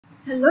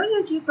Hello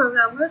YouTube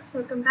programmers,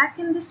 welcome back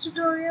in this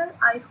tutorial.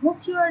 I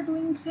hope you are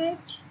doing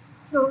great.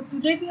 So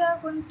today we are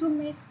going to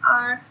make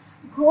our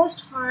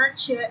ghost horror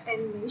chair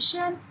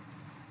animation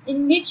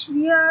in which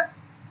we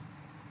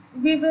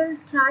will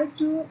try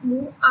to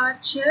move our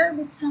chair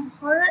with some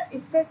horror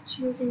effect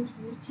using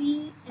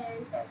Unity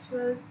and as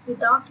well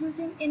without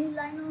using any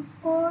line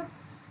of code.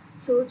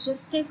 So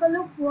just take a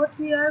look what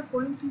we are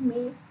going to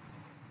make.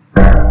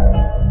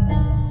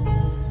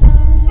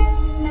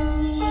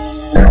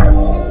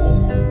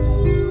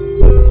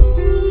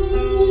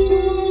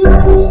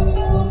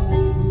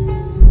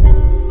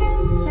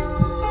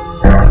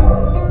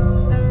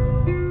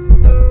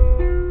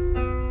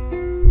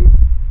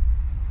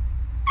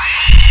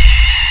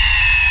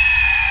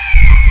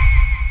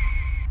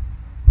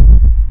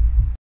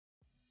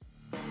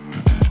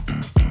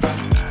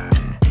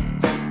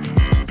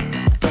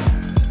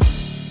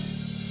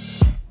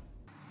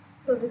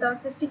 So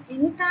without wasting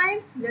any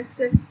time, let's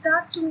get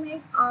started to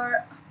make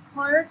our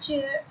horror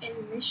chair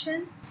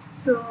animation.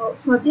 So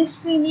for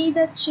this we need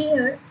a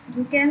chair.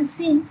 You can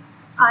see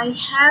I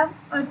have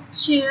a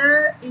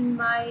chair in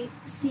my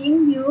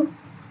scene view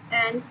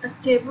and a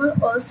table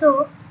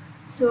also.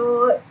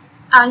 So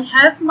I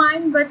have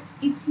mine, but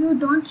if you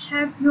don't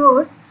have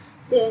yours,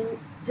 then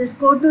just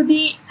go to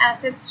the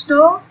asset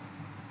store.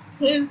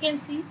 Here you can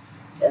see,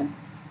 so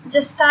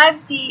just type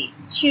the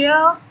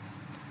chair.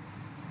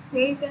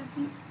 Here you can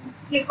see,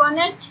 click on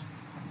it.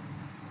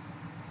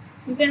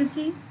 You can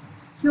see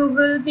you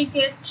will be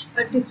get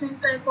a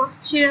different type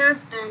of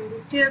chairs and the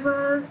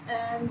table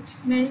and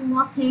many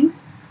more things.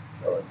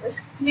 So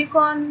just click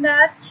on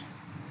that,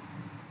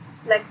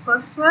 like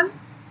first one.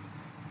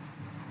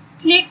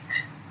 Click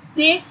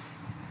this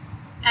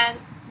and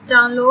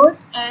download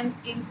and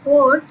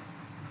import.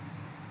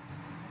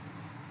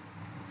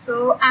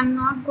 So I'm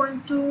not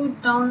going to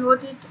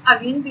download it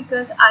again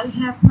because I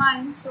have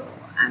mine, so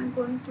I'm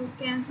going to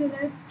cancel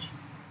it.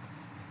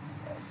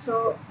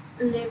 So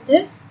leave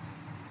this.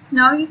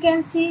 Now you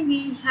can see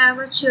we have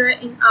a chair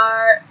in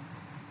our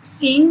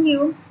scene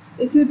view.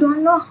 If you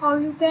don't know how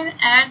you can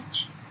add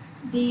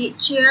the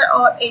chair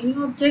or any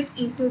object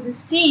into the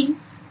scene,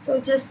 so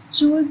just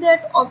choose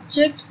that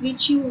object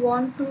which you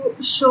want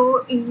to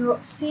show in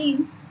your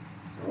scene.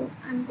 So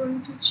I'm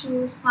going to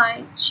choose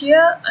my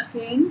chair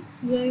again.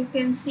 Here you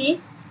can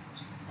see,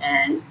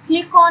 and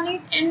click on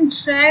it and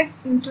drag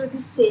into the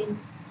scene.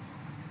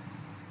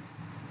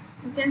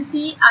 You can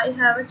see I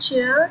have a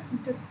chair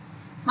into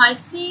my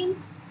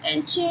scene,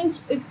 and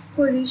change its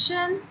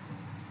position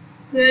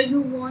where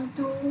you want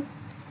to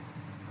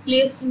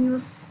place in your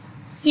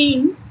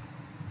scene.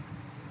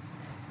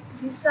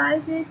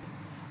 Resize it.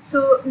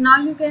 So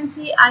now you can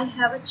see I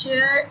have a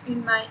chair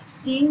in my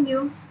scene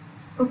view.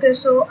 Okay,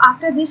 so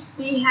after this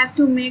we have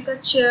to make a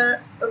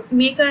chair,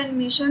 make an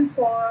animation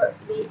for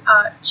the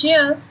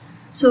chair.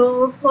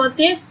 So for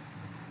this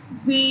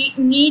we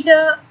need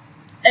a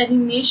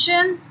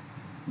animation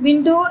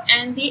window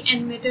and the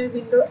animator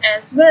window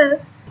as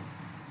well.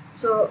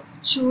 So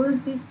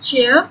choose the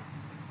chair,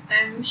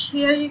 and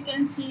here you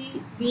can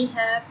see we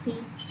have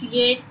the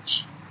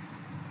create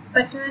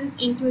button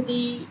into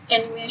the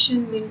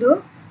animation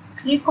window.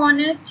 Click on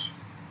it.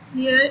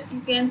 Here you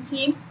can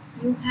see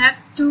you have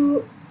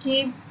to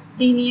give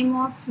the name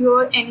of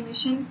your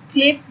animation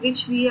clip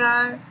which we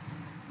are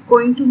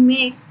going to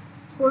make.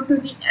 Go to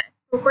the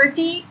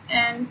property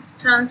and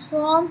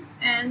transform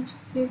and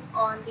click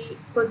on the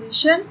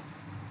position.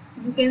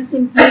 You can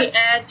simply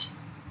add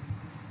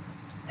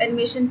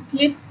animation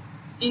clip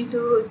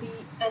into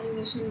the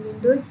animation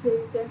window. Here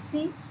you can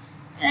see,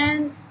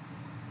 and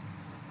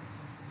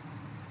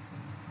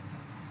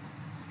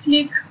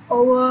click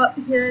over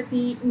here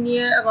the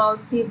near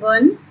about the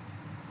one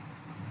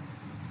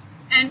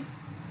and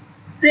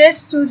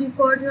press to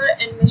record your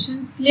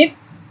animation clip.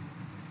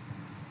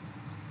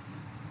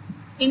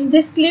 In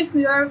this clip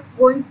we are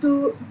going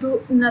to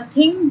do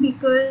nothing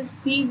because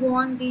we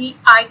want the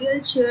ideal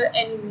chair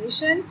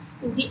animation.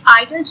 In the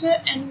idle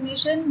chair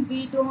animation,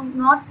 we do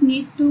not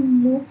need to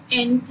move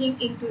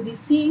anything into the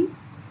scene.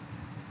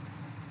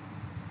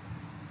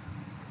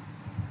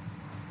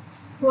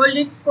 Hold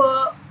it for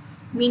a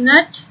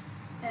minute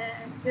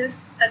and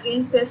just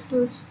again press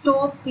to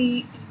stop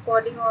the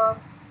recording of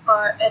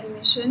our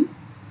animation.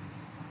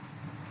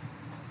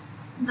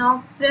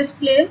 Now press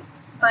play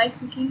by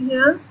clicking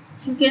here.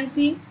 You can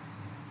see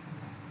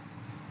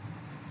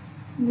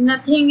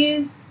nothing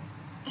is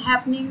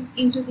happening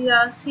into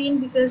the scene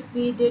because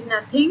we did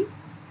nothing.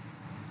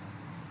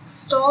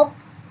 Stop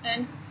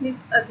and click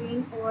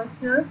again over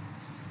here.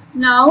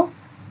 Now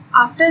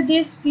after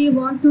this we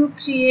want to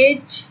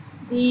create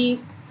the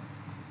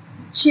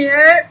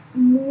chair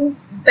move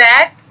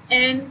back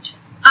and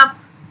up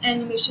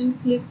animation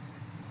clip.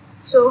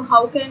 So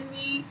how can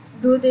we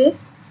do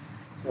this?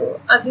 So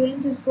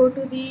again just go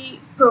to the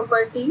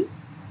property.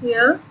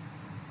 Here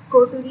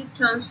go to the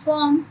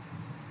transform,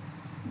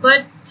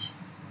 but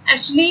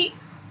actually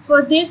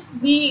for this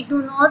we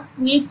do not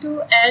need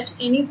to add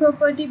any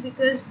property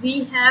because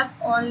we have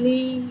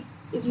only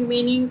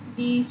remaining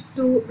these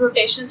two,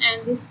 rotation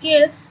and the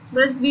scale.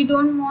 but we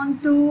don't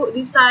want to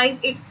resize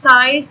its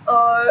size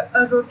or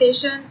a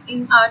rotation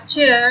in our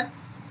chair.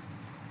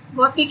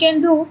 What we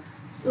can do,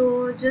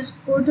 so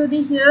just go to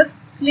the here,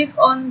 click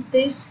on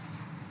this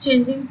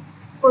changing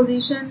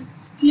position,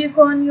 click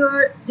on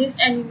your this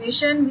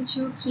animation which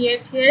you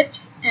created,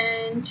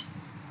 and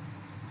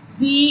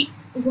we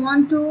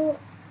want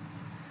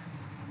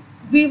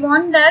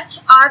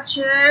that our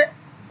chair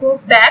go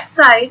back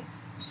side.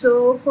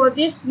 So for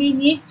this we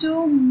need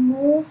to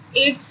move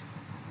its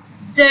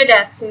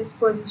z-axis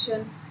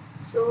position.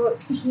 So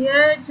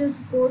here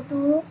just go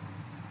to,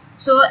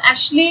 so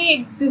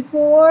actually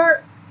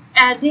before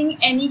adding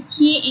any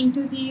key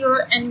into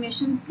your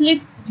animation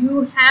clip,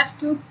 you have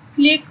to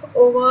click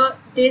over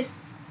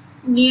this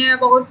near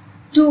about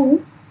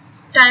 2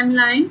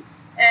 timeline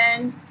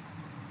and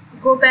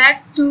go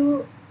back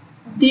to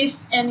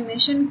this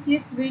animation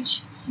clip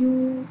which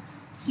you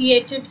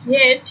created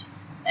here,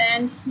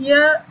 and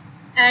here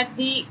at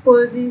the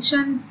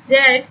position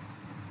Z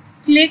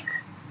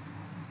click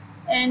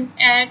and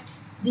add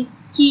the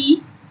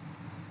key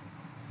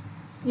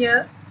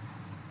here,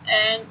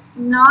 and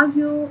now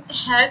you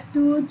have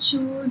to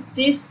choose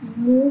this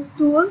move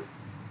tool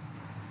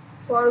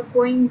for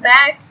going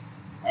back,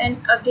 and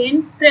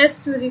again press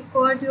to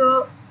record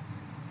your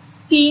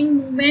scene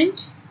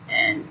movement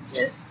and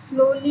just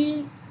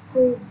slowly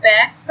go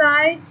back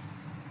side.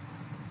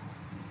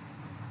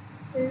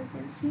 Here you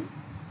can see,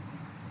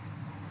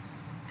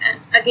 and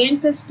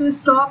again press to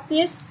stop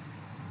this,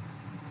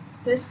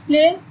 press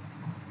play.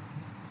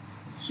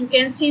 You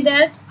can see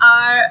that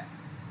our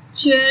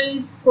chair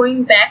is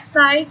going back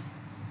side.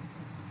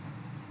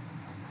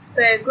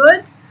 Very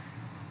good.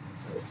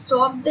 So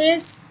stop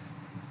this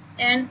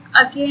and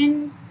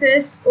again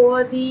press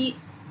over the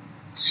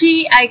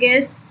 3, I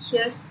guess.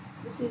 Yes,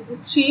 this is the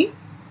 3.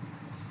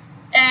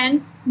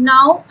 And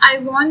now I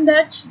want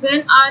that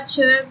when our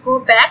chair go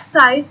back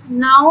side,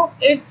 now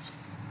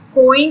it's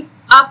going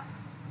up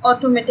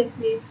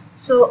automatically.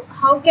 So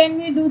how can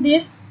we do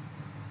this?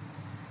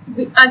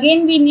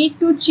 Again we need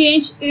to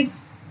change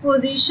its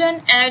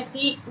position at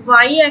the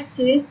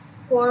y-axis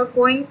for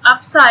going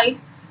upside.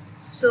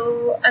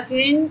 So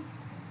again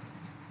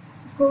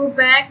go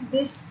back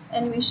this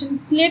animation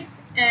clip,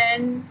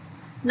 and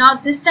now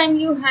this time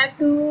you have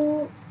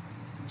to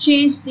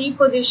change the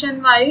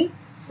position Y.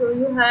 So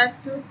you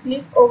have to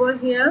click over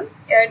here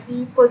at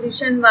the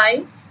position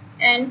Y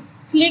and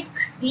click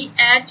the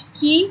add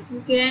key.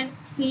 You can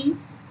see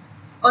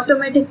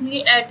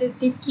automatically added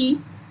the key.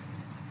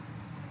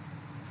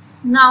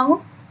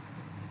 Now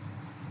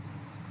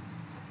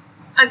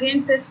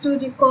again press to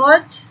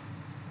record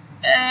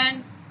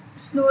and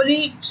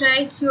slowly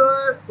drag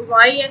your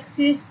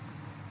y-axis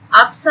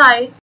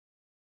upside.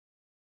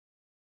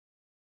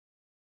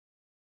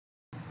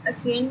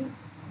 Again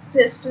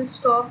press to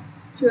stop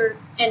your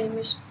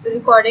animation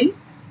recording.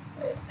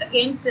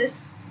 Again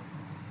press,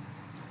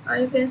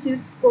 you can see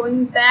it's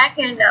going back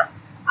and up.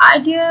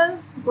 Ideal,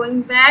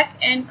 going back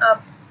and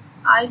up.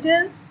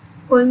 Ideal,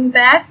 going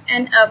back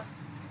and up.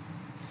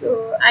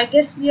 So I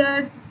guess we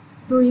are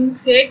doing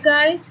great,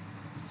 guys.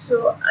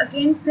 So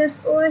again press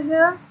over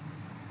here.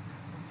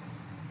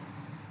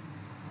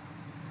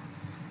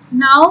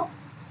 Now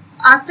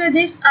after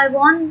this I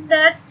want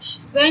that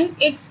when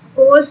it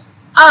goes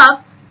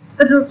up,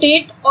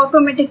 rotate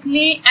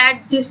automatically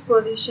at this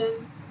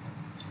position.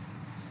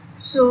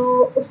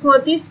 So for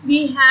this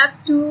we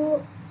have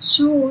to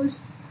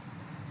choose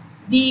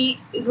the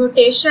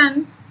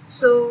rotation.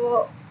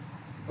 So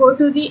go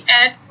to the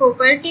add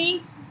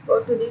property,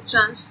 go to the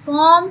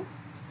transform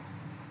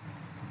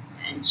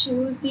and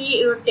choose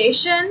the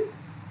rotation.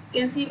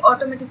 You can see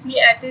automatically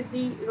added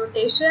the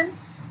rotation,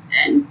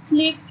 and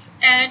click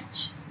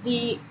at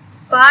the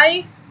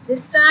 5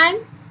 this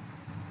time,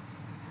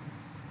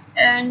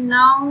 and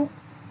now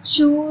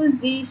choose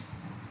this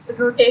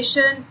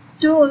rotation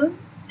tool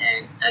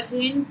and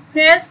again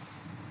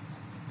press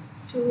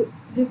to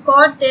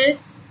record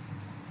this.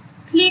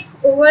 Click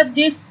over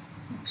this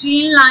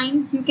green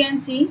line, you can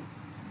see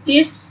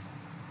this,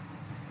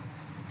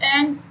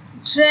 and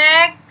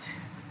drag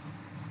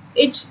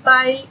it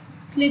by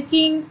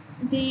clicking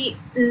the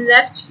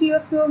left key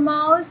of your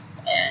mouse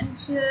and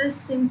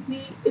just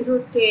simply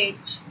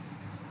rotate.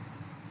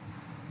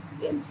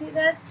 You can see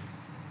that.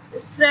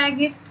 Just drag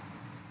it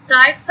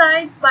right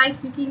side by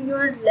clicking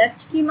your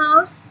left key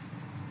mouse.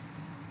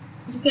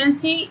 You can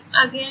see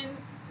again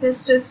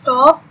press to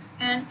stop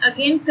and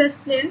again press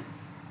play.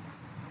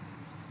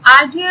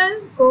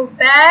 Ideal, go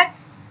back,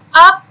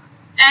 up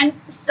and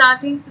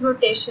starting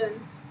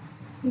rotation.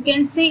 You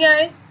can see,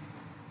 guys,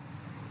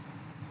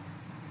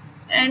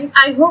 and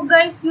I hope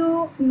guys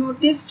you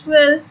noticed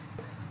well.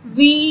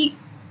 We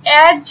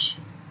add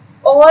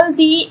all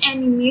the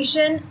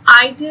animation,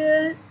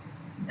 ideal,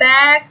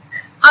 back,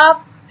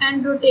 up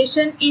and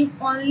rotation in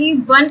only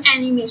one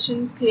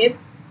animation clip.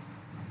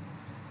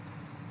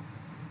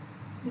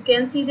 You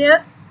can see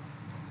there.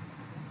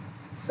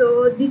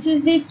 So this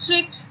is the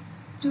trick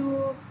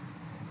to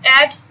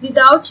add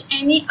without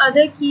any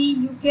other key.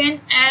 You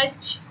can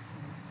add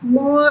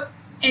more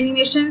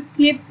animation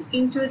clip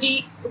into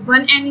the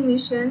one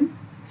animation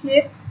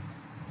clip.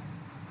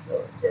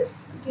 So just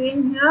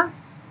again here,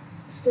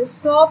 just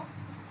stop.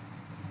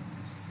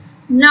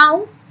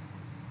 Now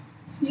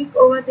click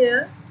over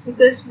there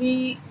because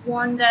we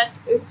want that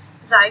it's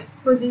right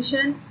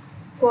position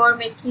for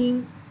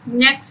making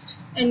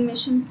next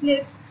animation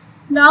clip.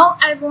 Now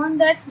I want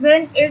that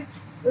when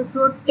it's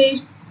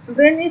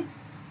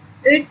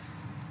it's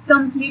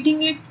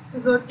completing its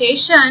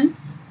rotation,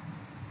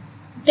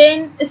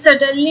 then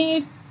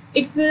suddenly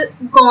it will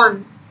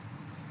gone.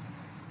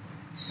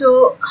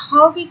 So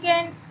how we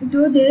can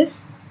do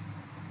this?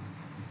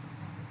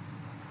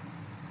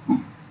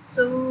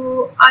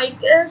 So I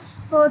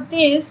guess for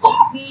this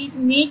we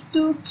need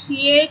to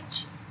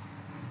create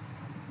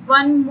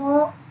one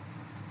more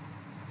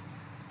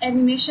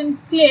animation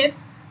clip.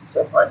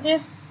 So for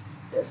this,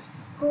 just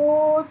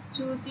go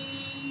to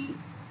the,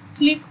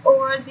 click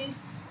over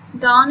this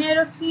down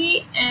arrow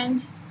key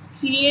and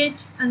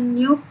create a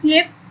new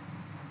clip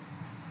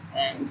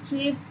and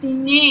give the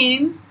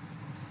name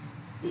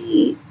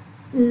the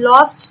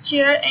lost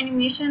chair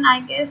animation, I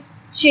guess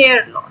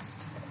chair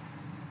lost.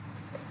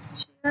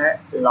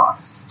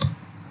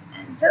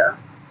 Enter.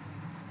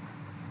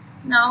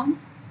 Now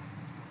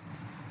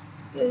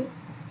okay,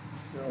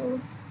 so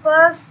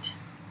first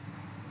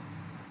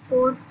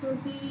go to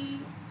the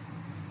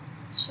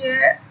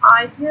chair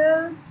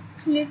idle,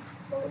 click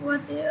over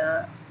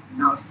there.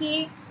 Now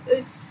see,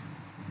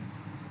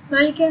 now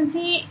you can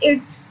see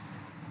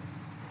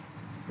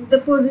the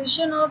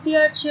position of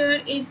the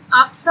chair is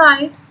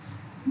upside.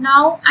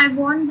 Now I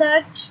want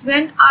that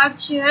when our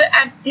chair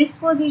at this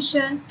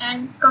position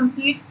and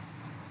complete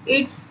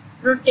its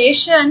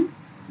rotation,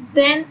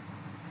 then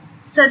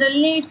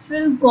suddenly it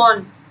will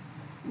gone,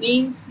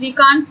 means we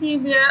can't see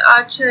where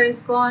our chair is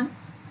gone.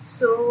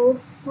 So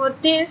for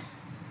this,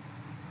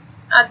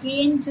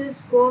 again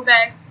just go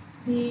back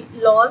the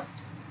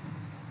lost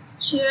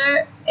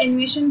chair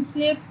animation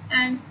clip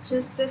and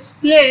just press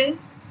play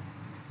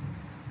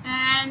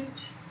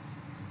and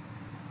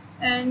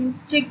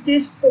check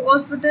this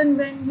pause button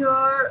when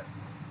your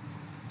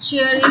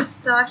chair is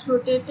start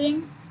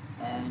rotating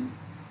and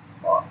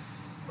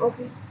pause.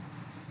 Okay,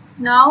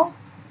 now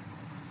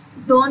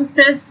don't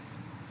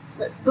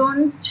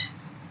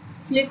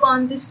click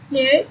on this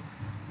play,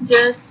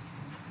 just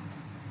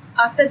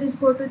after this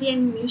go to the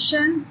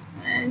animation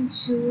and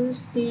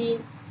choose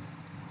the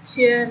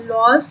chair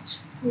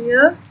lost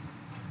here.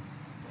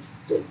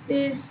 Just take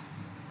this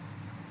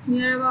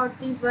near about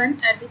the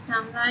one at the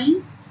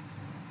timeline,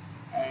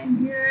 and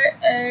here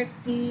at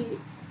the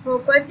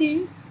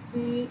property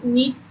we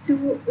need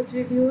to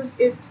reduce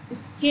its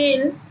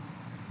scale.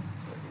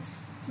 So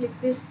just click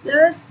this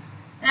plus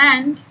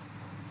and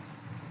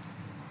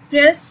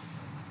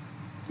press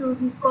to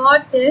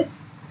record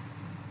this.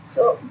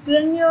 So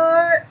when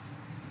your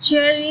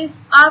chair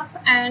is up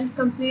and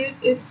complete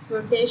its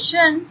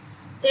rotation,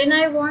 then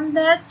I want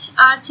that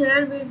our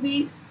chair will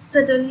be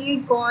suddenly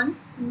gone,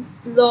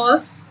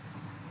 lost,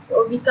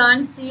 so we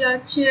can't see our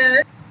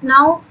chair.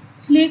 Now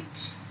click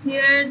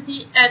here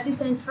at the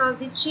center of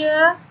the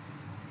chair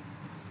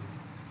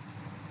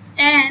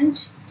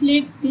and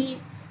click the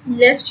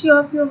left key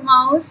of your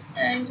mouse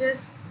and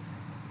just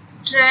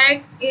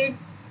drag it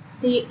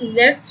the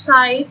left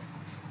side.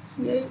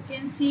 Here you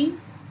can see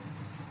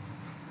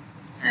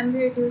I'm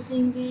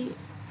reducing the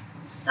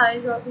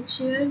size of the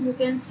chair. You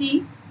can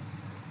see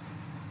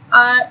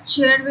our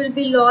chair will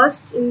be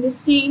lost in the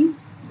scene.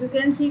 You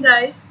can see,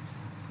 guys.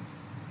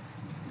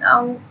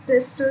 Now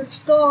press to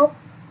stop.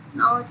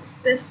 Now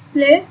just press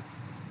play.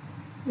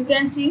 You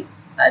can see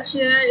our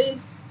chair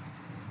is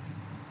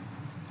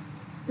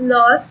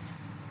lost.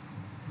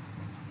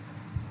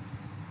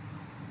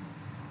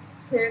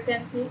 Here you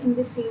can see in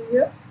the scene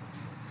view.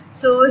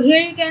 So here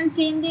you can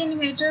see in the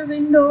animator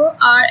window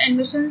our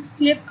animations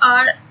clip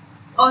are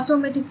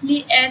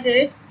automatically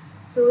added.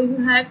 So you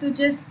have to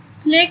just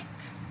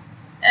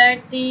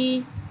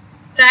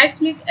right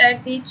click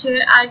at the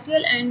chair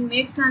idle and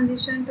make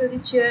transition to the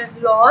chair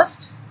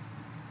lost.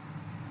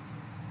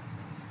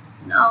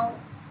 Now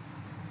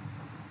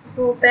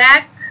go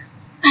back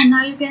and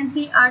now you can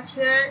see our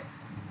chair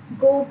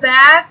go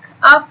back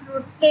up,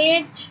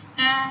 rotate,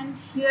 and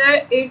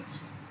here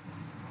it's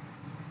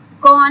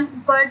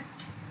gone, but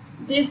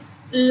this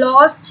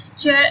lost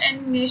chair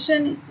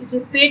animation is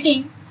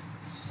repeating.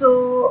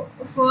 So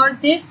for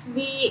this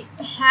we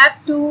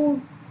have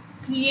to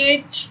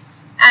create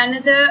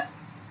another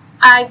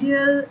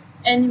ideal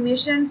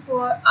animation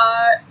for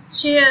our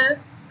chair.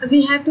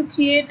 We have to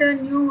create a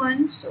new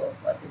one. So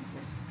for this,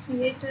 just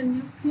create a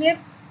new clip.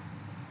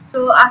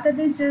 So after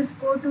this, just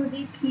go to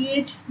the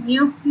create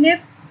new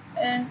clip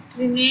and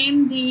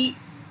rename the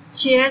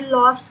chair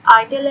lost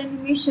idle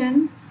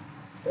animation.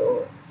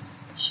 So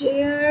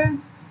chair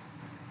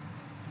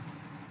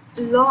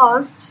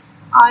lost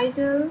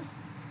idle.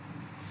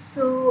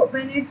 So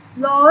when it's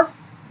lost,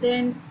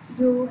 then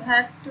you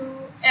have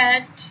to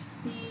add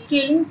the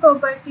scaling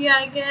property,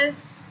 I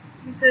guess,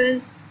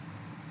 because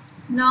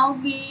now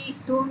we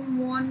don't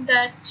want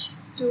that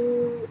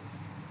to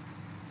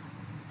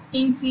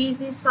increase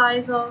the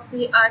size of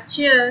the art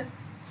chair.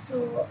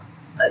 So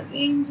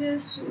again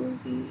just choose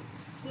the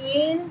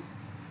scale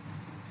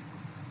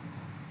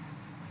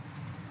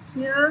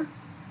here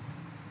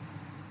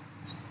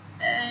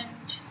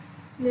and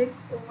click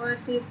over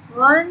the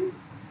 1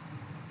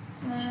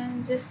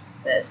 and just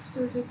press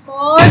to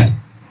record.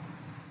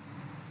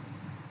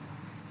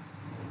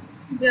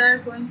 We are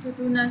going to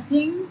do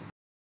nothing.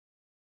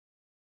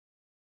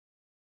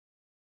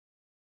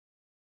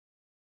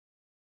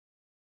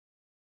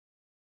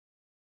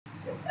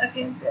 So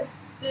again press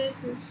play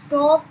to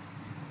stop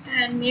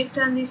and make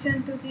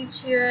transition to the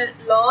chair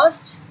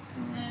lost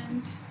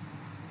and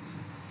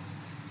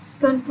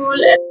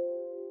control F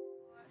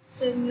for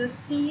save your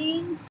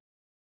scene.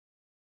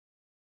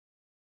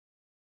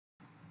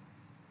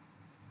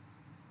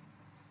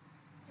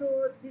 So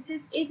this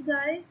is it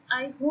guys.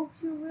 I hope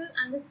you will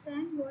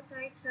understand what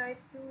I tried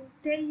to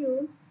tell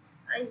you.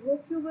 I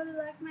hope you will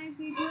like my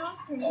video.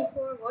 Thank you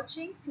for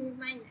watching. See you in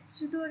my next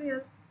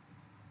tutorial.